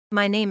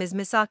My name is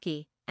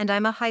Misaki, and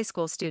I'm a high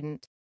school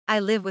student.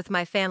 I live with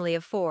my family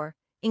of 4,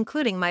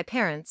 including my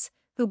parents,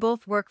 who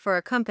both work for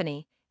a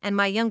company, and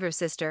my younger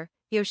sister,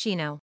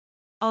 Yoshino.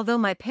 Although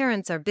my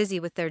parents are busy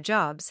with their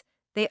jobs,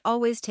 they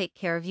always take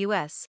care of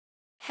us.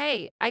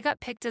 Hey, I got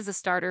picked as a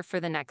starter for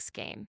the next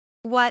game.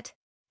 What?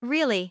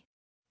 Really?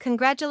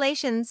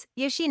 Congratulations,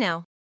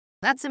 Yoshino.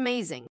 That's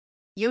amazing.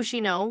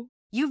 Yoshino,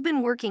 you've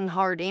been working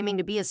hard aiming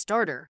to be a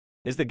starter.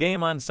 Is the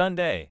game on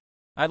Sunday?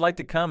 I'd like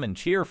to come and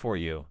cheer for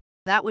you.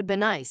 That would be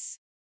nice.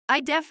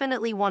 I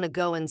definitely want to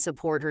go and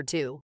support her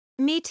too.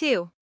 Me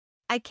too.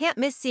 I can't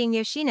miss seeing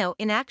Yoshino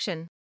in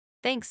action.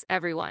 Thanks,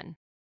 everyone.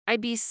 I'd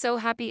be so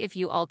happy if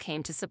you all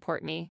came to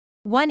support me.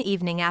 One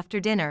evening after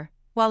dinner,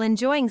 while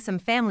enjoying some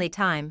family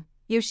time,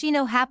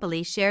 Yoshino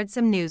happily shared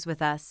some news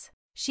with us.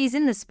 She's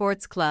in the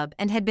sports club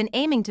and had been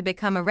aiming to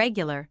become a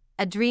regular,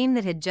 a dream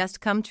that had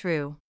just come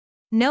true.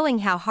 Knowing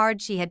how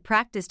hard she had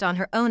practiced on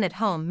her own at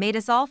home made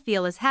us all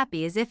feel as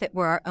happy as if it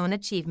were our own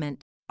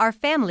achievement. Our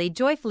family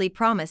joyfully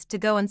promised to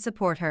go and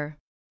support her.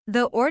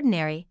 Though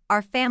ordinary,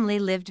 our family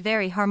lived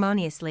very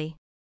harmoniously.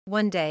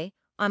 One day,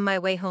 on my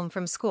way home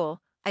from school,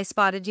 I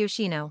spotted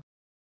Yoshino.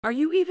 Are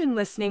you even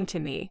listening to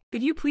me?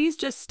 Could you please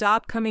just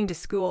stop coming to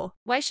school?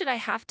 Why should I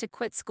have to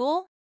quit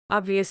school?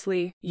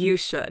 Obviously, you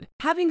should.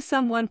 Having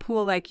someone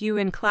cool like you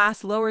in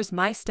class lowers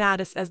my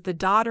status as the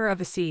daughter of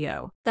a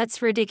CEO.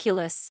 That's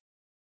ridiculous.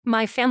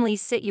 My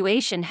family's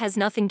situation has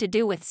nothing to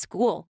do with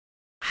school.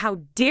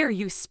 How dare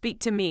you speak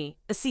to me,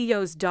 a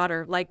CEO's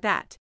daughter, like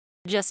that?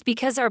 Just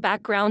because our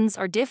backgrounds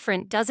are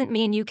different doesn't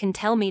mean you can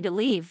tell me to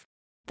leave.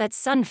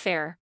 That's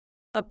unfair.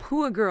 A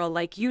poor girl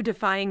like you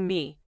defying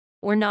me.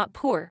 We're not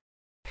poor.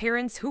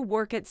 Parents who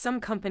work at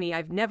some company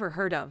I've never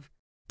heard of.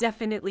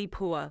 Definitely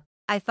poor.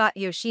 I thought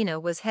Yoshino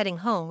was heading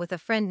home with a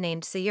friend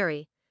named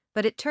Sayuri,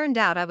 but it turned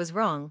out I was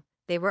wrong.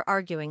 They were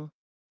arguing.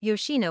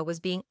 Yoshino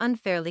was being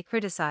unfairly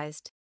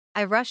criticized.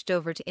 I rushed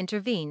over to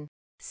intervene.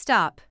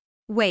 Stop.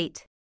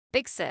 Wait.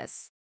 Big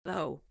sis.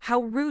 Oh,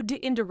 how rude to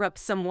interrupt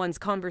someone's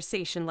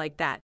conversation like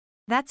that.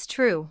 That's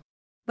true.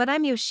 But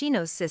I'm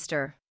Yoshino's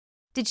sister.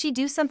 Did she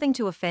do something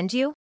to offend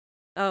you?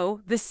 Oh,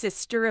 the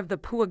sister of the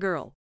poor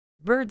girl.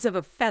 Birds of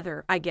a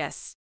feather, I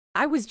guess.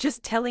 I was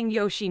just telling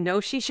Yoshino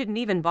she shouldn't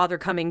even bother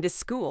coming to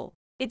school.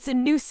 It's a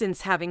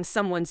nuisance having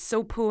someone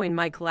so poor in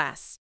my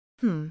class.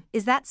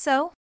 Is that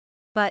so?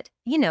 But,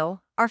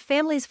 our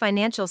family's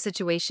financial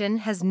situation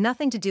has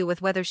nothing to do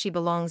with whether she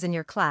belongs in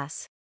your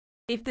class.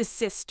 If the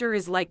sister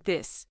is like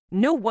this,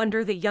 no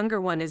wonder the younger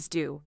one is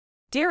due.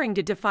 Daring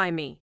to defy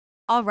me.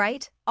 All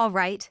right,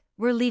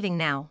 we're leaving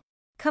now.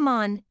 Come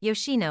on,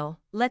 Yoshino,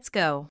 let's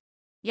go.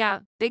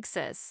 Yeah, big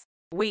sis.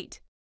 Wait,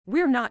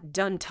 we're not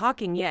done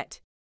talking yet.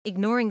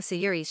 Ignoring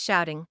Sayuri's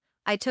shouting,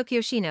 I took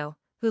Yoshino,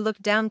 who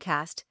looked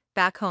downcast,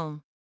 back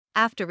home.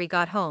 After we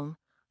got home,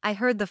 I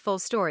heard the full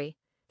story.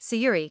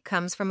 Sayuri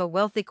comes from a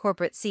wealthy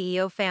corporate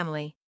CEO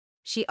family.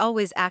 She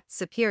always acts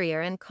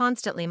superior and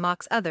constantly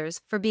mocks others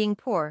for being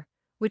poor,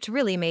 which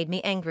really made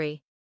me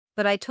angry.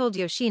 But I told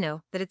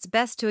Yoshino that it's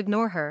best to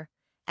ignore her,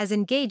 as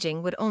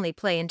engaging would only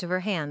play into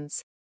her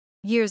hands.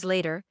 Years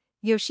later,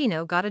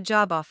 Yoshino got a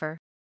job offer.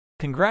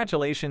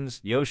 Congratulations,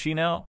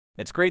 Yoshino.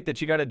 It's great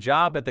that you got a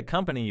job at the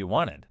company you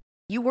wanted.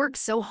 You worked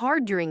so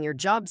hard during your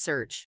job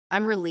search.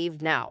 I'm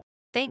relieved now.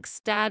 Thanks,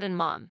 Dad and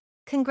Mom.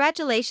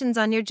 Congratulations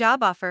on your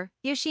job offer,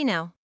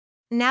 Yoshino.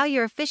 Now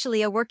you're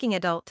officially a working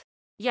adult.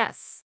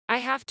 Yes, I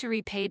have to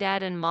repay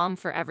Dad and Mom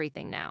for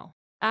everything now.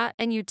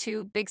 And you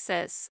too, big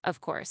sis, of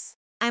course.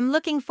 I'm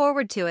looking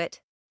forward to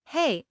it.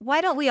 Hey,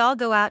 why don't we all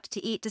go out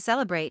to eat to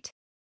celebrate?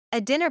 A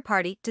dinner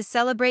party to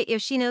celebrate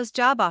Yoshino's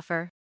job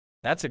offer.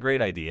 That's a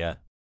great idea.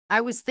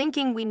 I was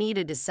thinking we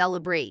needed to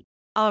celebrate.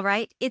 All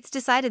right, it's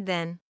decided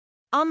then.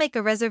 I'll make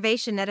a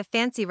reservation at a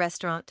fancy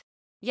restaurant.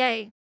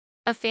 Yay,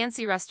 a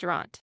fancy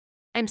restaurant.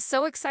 I'm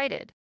so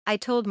excited. I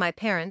told my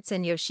parents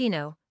and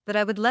Yoshino that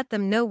I would let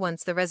them know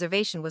once the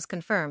reservation was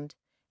confirmed,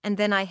 and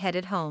then I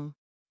headed home.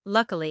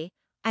 Luckily,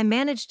 I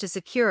managed to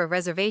secure a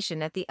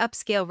reservation at the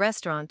upscale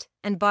restaurant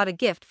and bought a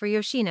gift for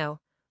Yoshino,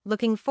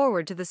 looking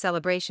forward to the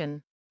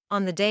celebration.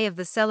 On the day of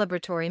the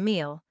celebratory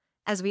meal,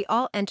 as we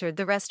all entered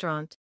the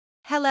restaurant.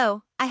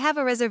 Hello, I have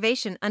a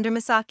reservation under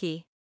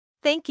Misaki.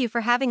 Thank you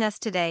for having us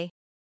today.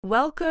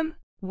 Welcome.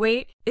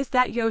 Wait, is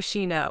that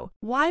Yoshino?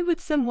 Why would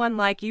someone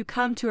like you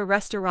come to a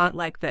restaurant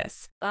like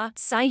this?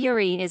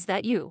 Sayuri, is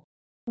that you?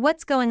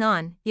 What's going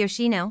on,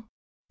 Yoshino?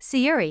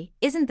 Sayuri,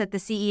 isn't that the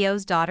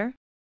CEO's daughter?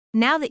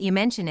 Now that you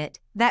mention it,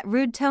 that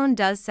rude tone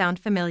does sound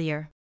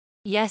familiar.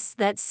 Yes,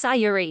 that's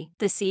Sayuri,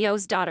 the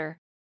CEO's daughter.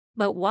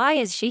 But why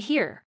is she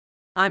here?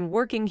 I'm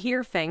working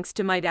here thanks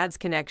to my dad's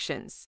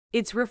connections.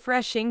 It's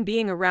refreshing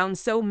being around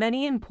so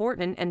many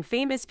important and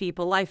famous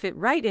people. I fit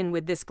right in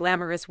with this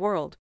glamorous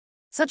world.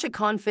 Such a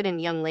confident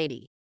young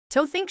lady.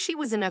 To think she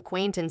was an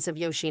acquaintance of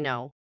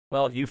Yoshino.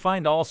 Well, you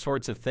find all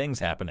sorts of things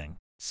happening.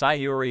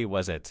 Sayuri,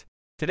 was it?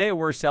 Today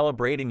we're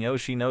celebrating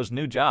Yoshino's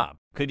new job.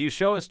 Could you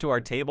show us to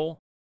our table?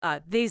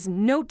 There's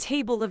no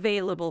table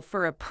available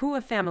for a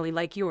poor family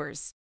like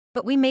yours.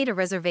 But we made a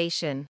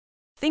reservation.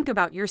 Think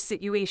about your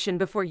situation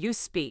before you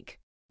speak.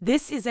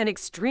 This is an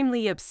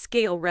extremely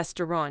upscale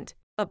restaurant,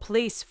 a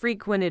place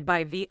frequented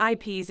by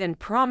VIPs and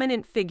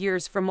prominent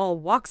figures from all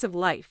walks of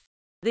life.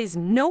 There's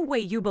no way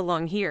you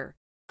belong here.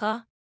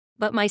 Huh?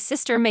 But my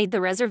sister made the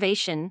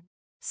reservation,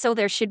 so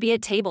there should be a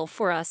table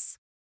for us.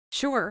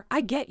 Sure, I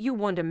get you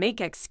want to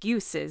make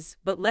excuses,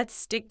 but let's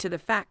stick to the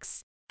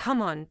facts.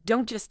 Come on,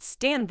 don't just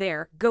stand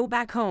there, go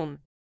back home.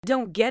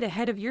 Don't get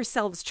ahead of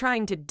yourselves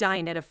trying to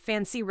dine at a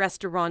fancy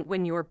restaurant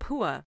when you're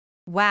poor.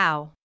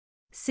 Wow.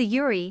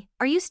 Sayuri,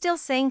 are you still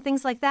saying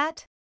things like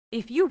that?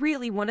 If you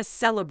really want to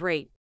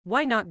celebrate,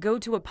 why not go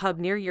to a pub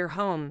near your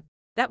home?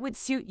 That would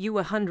suit you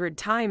 100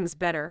 times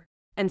better.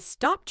 And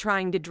stop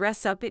trying to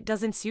dress up it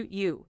doesn't suit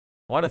you.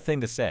 What a thing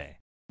to say.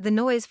 The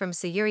noise from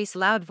Sayuri's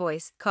loud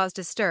voice caused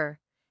a stir,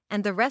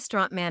 and the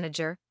restaurant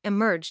manager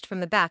emerged from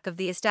the back of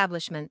the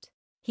establishment.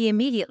 He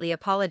immediately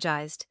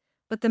apologized,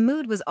 but the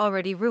mood was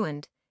already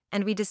ruined,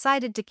 and we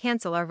decided to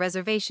cancel our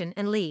reservation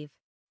and leave.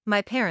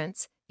 My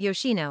parents,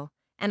 Yoshino,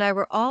 and I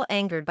were all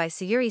angered by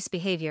Sayuri's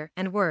behavior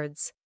and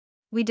words.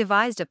 We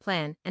devised a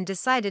plan and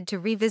decided to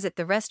revisit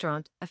the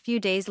restaurant a few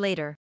days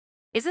later.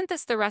 Isn't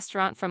this the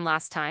restaurant from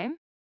last time?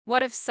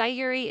 What if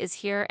Sayuri is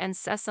here and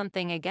says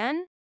something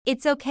again?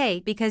 It's okay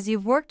because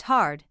you've worked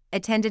hard,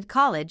 attended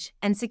college,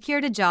 and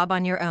secured a job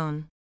on your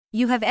own.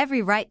 You have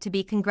every right to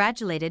be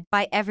congratulated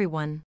by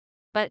everyone.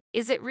 But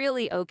is it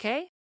really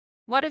okay?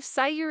 What if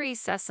Sayuri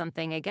says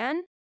something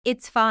again?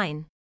 It's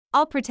fine.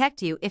 I'll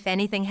protect you if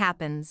anything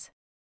happens.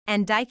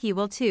 And Daiki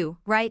will too,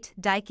 right,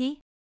 Daiki?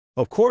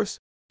 Of course,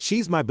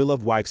 she's my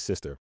beloved wife's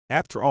sister,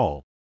 after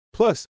all.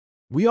 Plus,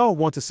 we all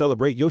want to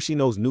celebrate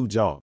Yoshino's new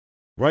job.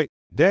 Right,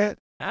 Dad?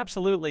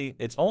 Absolutely,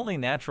 it's only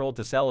natural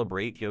to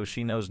celebrate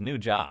Yoshino's new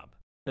job.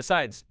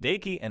 Besides,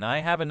 Daiki and I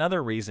have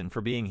another reason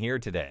for being here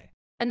today.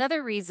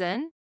 Another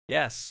reason?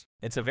 Yes,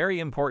 it's a very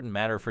important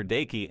matter for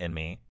Daiki and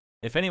me.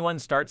 If anyone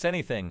starts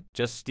anything,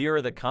 just steer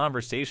the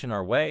conversation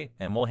our way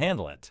and we'll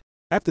handle it.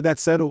 After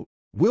that's settled,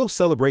 we'll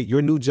celebrate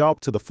your new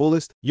job to the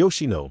fullest,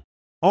 Yoshino.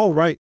 All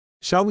right,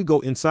 shall we go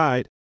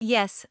inside?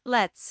 Yes,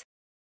 let's.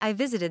 I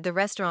visited the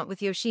restaurant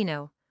with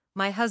Yoshino,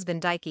 my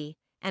husband Daiki,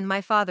 and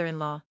my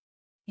father-in-law.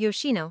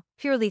 Yoshino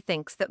purely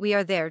thinks that we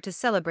are there to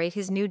celebrate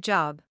his new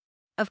job.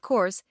 Of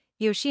course,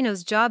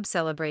 Yoshino's job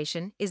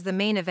celebration is the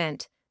main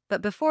event,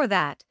 but before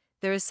that,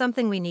 there is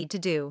something we need to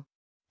do.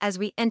 As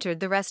we entered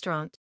the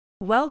restaurant.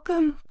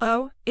 Welcome.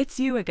 Oh, it's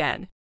you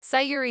again.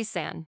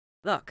 Sayuri-san.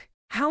 Look,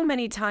 how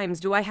many times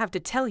do I have to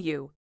tell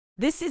you?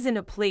 This isn't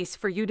a place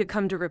for you to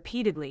come to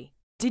repeatedly.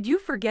 Did you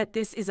forget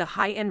this is a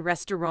high-end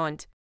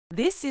restaurant?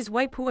 This is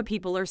why poor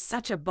people are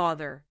such a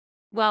bother.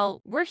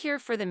 Well, we're here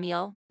for the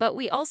meal, but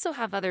we also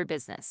have other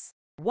business.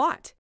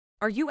 What?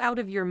 Are you out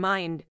of your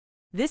mind?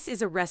 This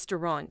is a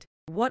restaurant.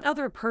 What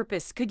other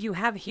purpose could you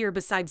have here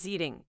besides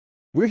eating?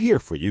 We're here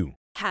for you.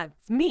 Have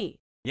me.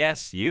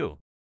 Yes, you.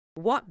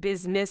 What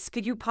business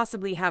could you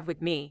possibly have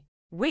with me?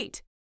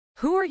 Wait,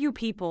 who are you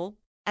people?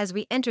 As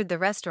we entered the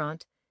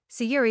restaurant,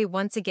 Sayuri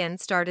once again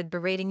started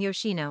berating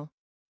Yoshino.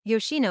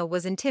 Yoshino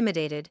was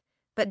intimidated,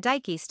 but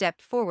Daiki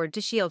stepped forward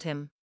to shield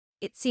him.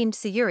 It seemed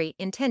Sayuri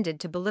intended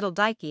to belittle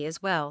Daiki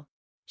as well.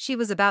 She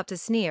was about to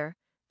sneer,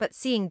 but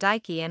seeing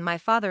Daiki and my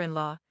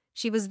father-in-law,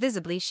 she was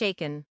visibly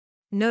shaken.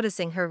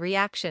 Noticing her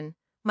reaction,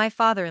 my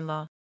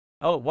father-in-law.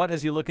 Oh, what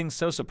is you looking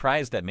so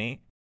surprised at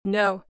me?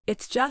 No,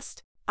 it's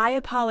just, I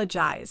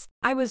apologize.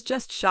 I was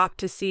just shocked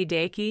to see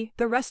Daiki,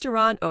 the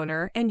restaurant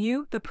owner, and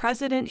you, the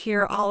president,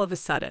 here all of a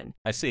sudden.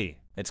 I see.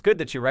 It's good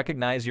that you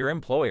recognize your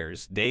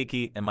employers,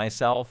 Daiki and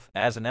myself,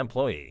 as an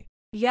employee.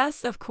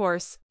 Yes, of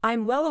course.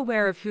 I'm well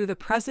aware of who the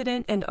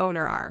president and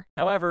owner are.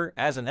 However,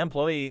 as an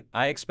employee,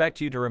 I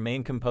expect you to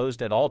remain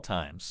composed at all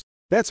times.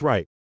 That's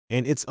right,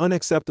 and it's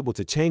unacceptable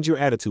to change your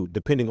attitude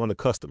depending on the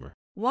customer.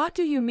 What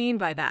do you mean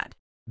by that?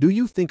 Do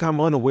you think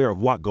I'm unaware of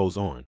what goes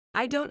on?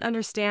 I don't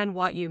understand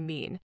what you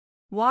mean.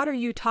 What are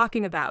you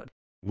talking about?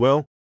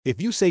 Well,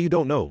 if you say you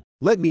don't know,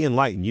 let me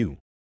enlighten you.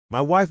 My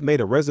wife made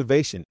a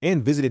reservation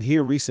and visited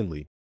here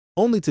recently,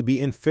 only to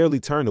be unfairly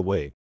turned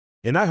away.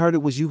 And I heard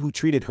it was you who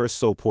treated her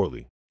so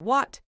poorly.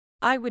 What?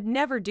 I would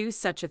never do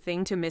such a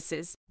thing to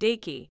Mrs.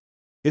 Daiki.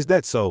 Is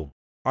that so?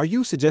 Are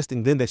you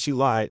suggesting then that she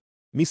lied?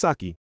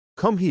 Misaki,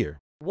 come here.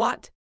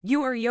 What?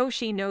 You are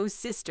Yoshino's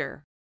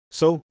sister.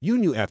 So, you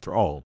knew after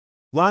all.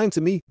 Lying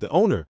to me, the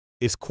owner,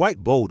 is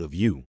quite bold of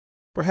you.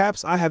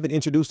 Perhaps I haven't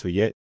introduced her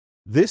yet.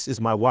 This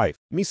is my wife,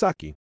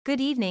 Misaki.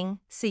 Good evening,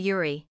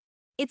 Sayuri.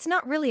 It's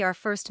not really our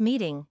first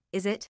meeting,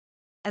 is it?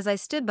 As I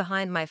stood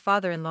behind my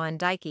father-in-law and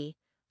Daiki,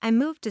 I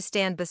moved to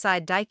stand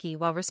beside Daiki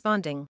while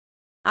responding.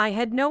 I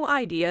had no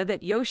idea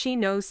that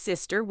Yoshino's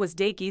sister was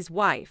Daiki's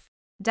wife.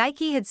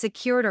 Daiki had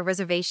secured a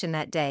reservation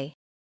that day.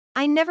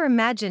 I never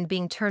imagined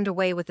being turned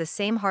away with the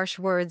same harsh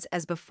words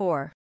as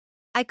before.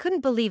 I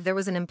couldn't believe there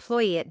was an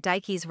employee at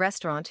Daiki's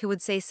restaurant who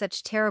would say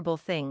such terrible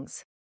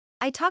things.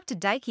 I talked to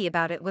Daiki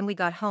about it when we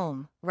got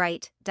home,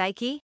 right,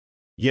 Daiki?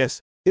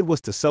 Yes, it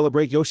was to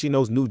celebrate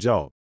Yoshino's new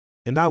job,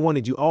 and I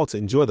wanted you all to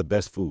enjoy the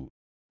best food.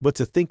 But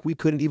to think we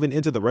couldn't even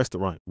enter the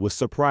restaurant was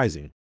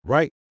surprising,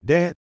 right,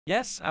 Dad?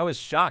 Yes, I was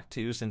shocked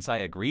too since I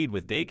agreed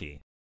with Daiki.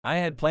 I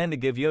had planned to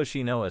give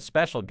Yoshino a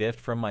special gift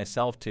from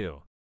myself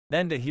too.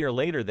 Then to hear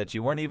later that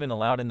you weren't even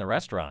allowed in the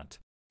restaurant.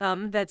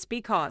 That's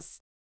because.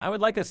 I would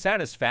like a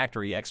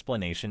satisfactory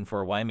explanation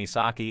for why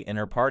Misaki and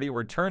her party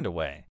were turned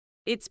away.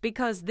 It's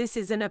because this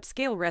is an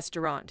upscale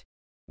restaurant.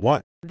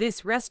 What?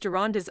 This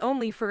restaurant is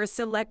only for a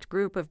select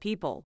group of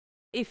people.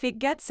 If it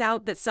gets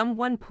out that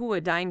someone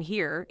pua dine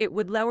here, it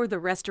would lower the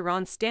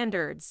restaurant's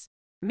standards.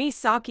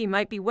 Misaki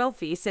might be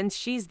wealthy since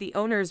she's the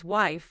owner's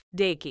wife,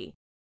 Daiki.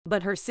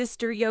 But her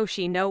sister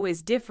Yoshino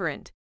is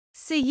different.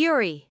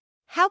 Sayuri,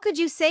 how could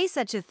you say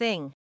such a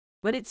thing?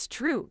 But it's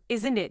true,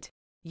 isn't it?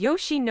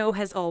 Yoshino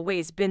has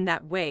always been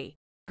that way.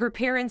 Her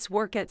parents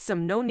work at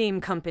some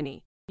no-name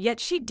company, yet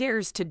she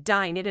dares to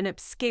dine at an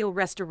upscale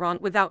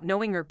restaurant without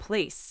knowing her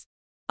place.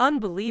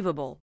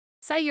 Unbelievable.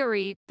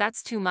 Sayuri,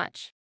 that's too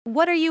much.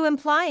 What are you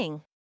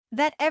implying?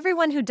 That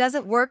everyone who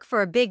doesn't work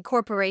for a big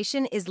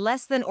corporation is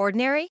less than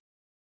ordinary?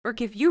 Or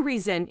if you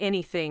resent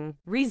anything,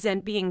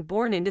 resent being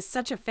born into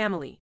such a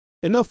family.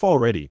 Enough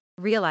already.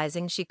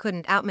 Realizing she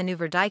couldn't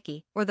outmaneuver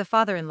Daiki or the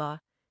father-in-law,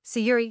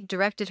 Sayuri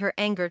directed her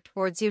anger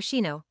towards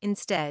Yoshino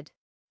instead.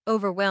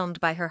 Overwhelmed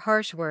by her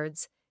harsh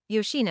words,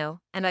 Yoshino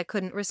and I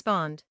couldn't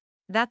respond.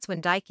 That's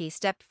when Daiki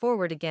stepped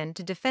forward again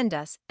to defend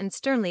us and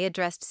sternly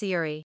addressed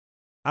Sayuri.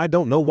 I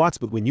don't know what's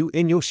between you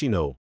and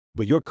Yoshino,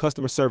 but your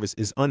customer service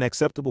is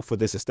unacceptable for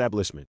this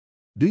establishment.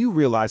 Do you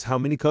realize how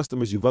many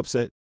customers you've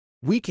upset?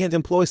 We can't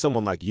employ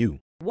someone like you.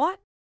 What?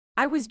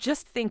 I was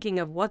just thinking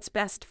of what's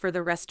best for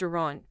the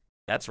restaurant.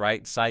 That's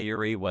right,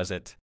 Sayuri, was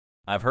it?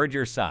 I've heard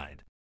your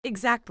side.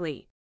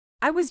 Exactly.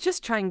 I was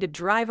just trying to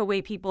drive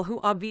away people who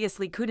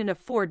obviously couldn't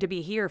afford to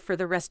be here for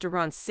the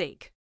restaurant's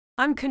sake.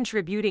 I'm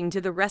contributing to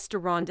the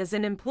restaurant as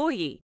an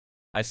employee.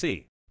 I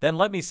see. Then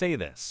let me say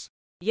this.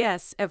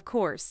 Yes, of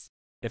course.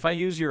 If I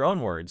use your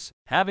own words,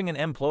 having an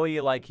employee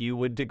like you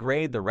would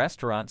degrade the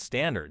restaurant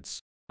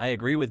standards. I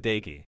agree with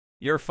Daiki.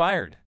 You're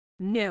fired.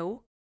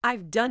 No,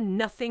 I've done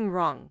nothing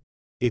wrong.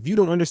 If you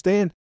don't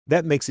understand,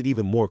 that makes it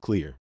even more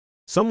clear.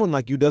 Someone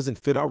like you doesn't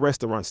fit our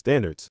restaurant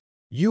standards.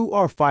 You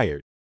are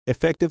fired.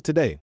 Effective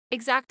today.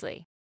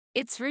 Exactly.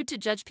 It's rude to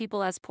judge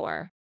people as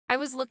poor. I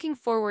was looking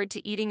forward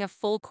to eating a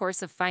full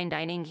course of fine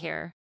dining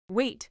here.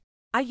 Wait,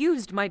 I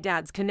used my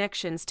dad's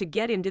connections to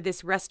get into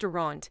this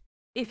restaurant.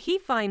 If he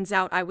finds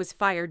out I was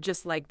fired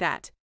just like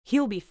that,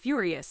 he'll be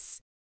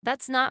furious.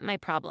 That's not my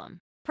problem.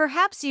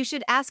 Perhaps you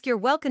should ask your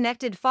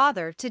well-connected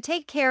father to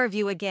take care of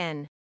you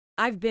again.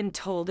 I've been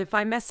told if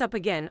I mess up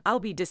again,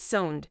 I'll be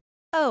disowned.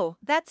 Oh,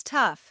 that's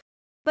tough.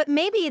 But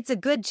maybe it's a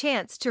good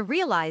chance to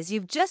realize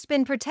you've just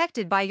been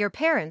protected by your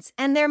parents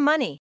and their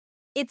money.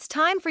 It's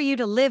time for you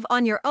to live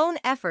on your own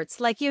efforts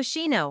like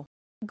Yoshino.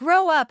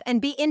 Grow up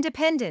and be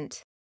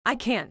independent. I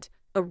can't.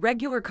 A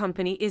regular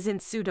company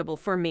isn't suitable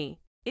for me.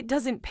 It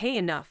doesn't pay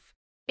enough.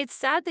 It's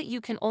sad that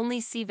you can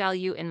only see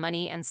value in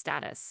money and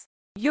status.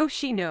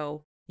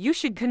 Yoshino, you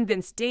should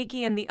convince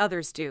Daiki and the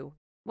others do.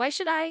 Why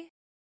should I?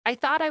 I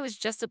thought I was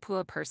just a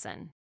poor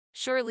person.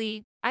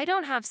 Surely, I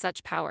don't have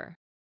such power.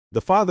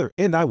 The father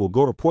and I will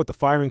go report the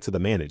firing to the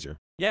manager.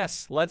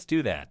 Yes, let's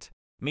do that.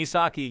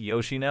 Misaki,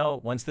 Yoshino,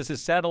 once this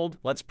is settled,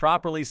 let's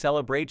properly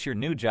celebrate your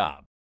new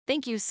job.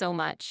 Thank you so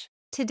much.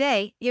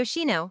 Today,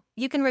 Yoshino,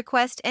 you can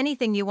request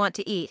anything you want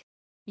to eat.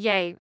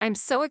 Yay, I'm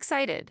so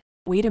excited.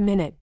 Wait a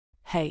minute.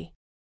 Hey.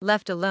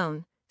 Left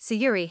alone,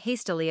 Sayuri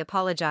hastily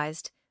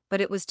apologized,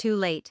 but it was too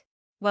late.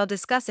 While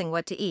discussing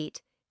what to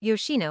eat,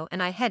 Yoshino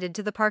and I headed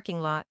to the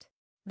parking lot.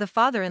 The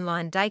father-in-law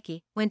and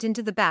Daiki went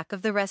into the back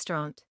of the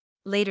restaurant.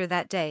 Later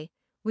that day,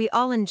 we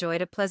all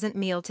enjoyed a pleasant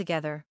meal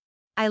together.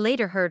 I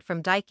later heard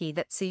from Daiki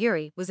that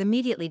Sayuri was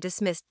immediately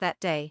dismissed that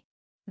day.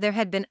 There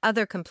had been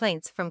other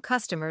complaints from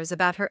customers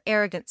about her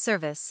arrogant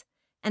service,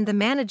 and the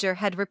manager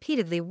had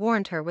repeatedly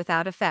warned her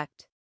without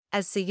effect.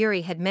 As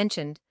Sayuri had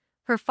mentioned,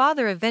 her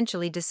father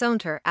eventually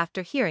disowned her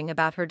after hearing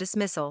about her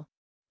dismissal.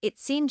 It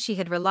seemed she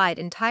had relied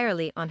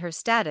entirely on her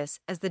status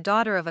as the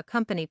daughter of a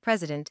company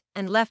president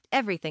and left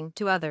everything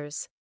to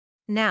others.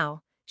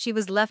 Now, she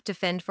was left to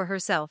fend for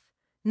herself,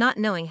 not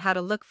knowing how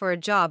to look for a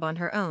job on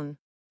her own.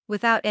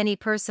 Without any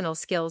personal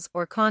skills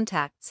or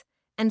contacts,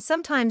 and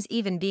sometimes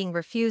even being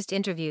refused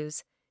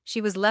interviews,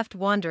 she was left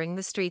wandering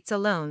the streets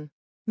alone.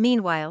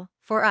 Meanwhile,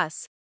 for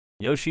us,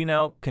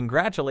 Yoshino,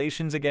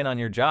 congratulations again on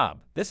your job.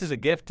 This is a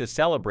gift to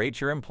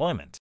celebrate your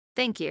employment.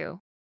 Thank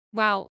you.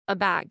 Wow, a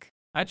bag.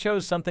 I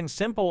chose something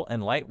simple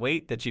and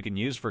lightweight that you can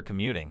use for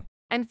commuting.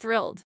 I'm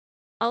thrilled.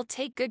 I'll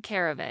take good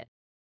care of it.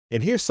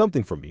 And here's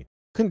something from me.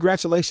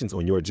 Congratulations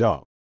on your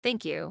job.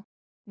 Thank you.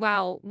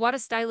 Wow, what a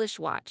stylish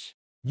watch.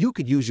 You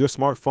could use your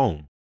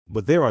smartphone,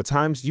 but there are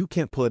times you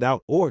can't pull it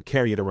out or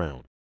carry it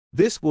around.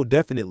 This will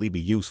definitely be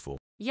useful.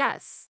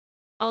 Yes.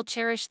 I'll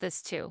cherish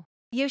this too.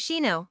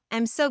 Yoshino,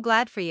 I'm so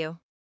glad for you.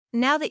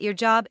 Now that your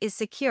job is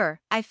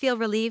secure, I feel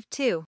relieved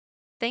too.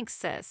 Thanks,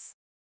 sis.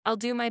 I'll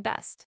do my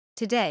best.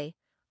 Today,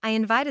 I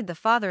invited the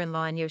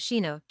father-in-law and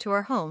Yoshino to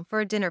our home for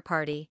a dinner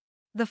party.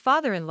 The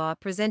father-in-law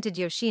presented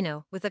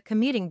Yoshino with a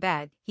commuting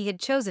bag he had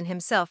chosen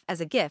himself as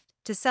a gift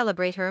to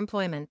celebrate her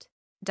employment.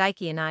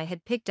 Daiki and I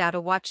had picked out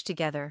a watch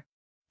together.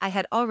 I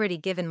had already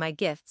given my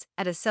gifts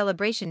at a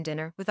celebration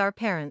dinner with our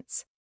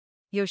parents.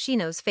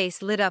 Yoshino's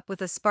face lit up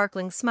with a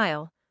sparkling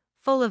smile,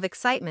 full of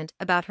excitement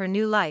about her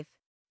new life.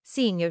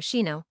 Seeing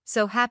Yoshino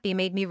so happy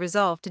made me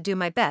resolve to do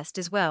my best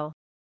as well.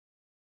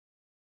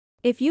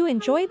 If you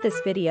enjoyed this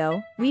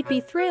video, we'd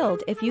be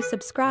thrilled if you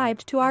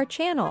subscribed to our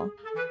channel.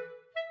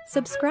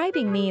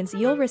 Subscribing means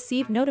you'll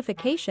receive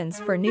notifications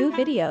for new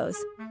videos,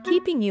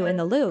 keeping you in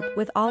the loop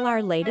with all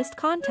our latest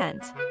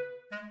content.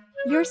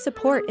 Your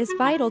support is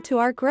vital to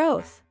our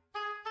growth.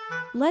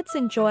 Let's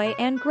enjoy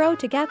and grow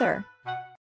together.